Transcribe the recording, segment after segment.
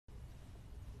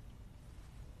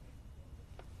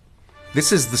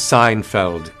This is the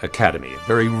Seinfeld Academy, a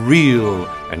very real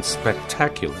and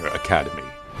spectacular academy.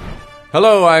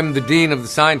 Hello, I'm the Dean of the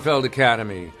Seinfeld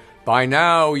Academy. By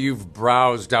now, you've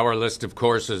browsed our list of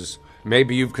courses.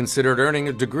 Maybe you've considered earning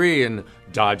a degree in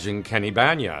dodging Kenny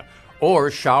Banya or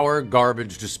shower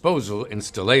garbage disposal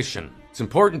installation. It's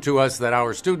important to us that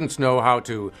our students know how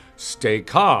to stay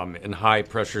calm in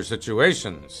high-pressure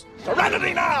situations.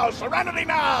 Serenity now! Serenity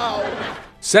now!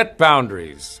 Set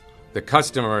boundaries. The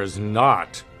customer is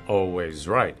not always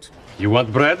right. You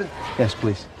want bread? Yes,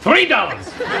 please. $3!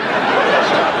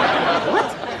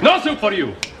 What? No soup for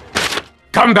you!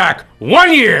 Come back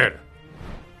 1 year!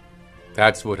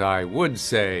 That's what I would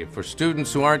say for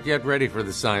students who aren't yet ready for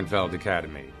the Seinfeld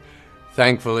Academy.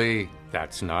 Thankfully,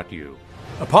 that's not you.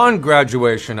 Upon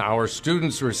graduation, our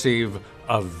students receive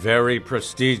a very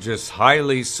prestigious,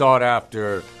 highly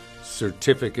sought-after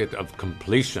certificate of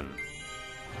completion.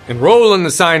 Enroll in the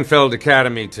Seinfeld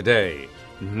Academy today.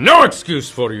 No excuse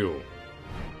for you!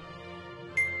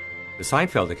 The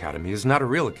Seinfeld Academy is not a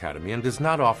real academy and does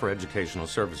not offer educational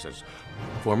services.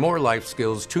 For more life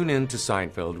skills, tune in to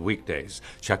Seinfeld weekdays.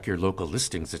 Check your local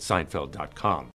listings at seinfeld.com.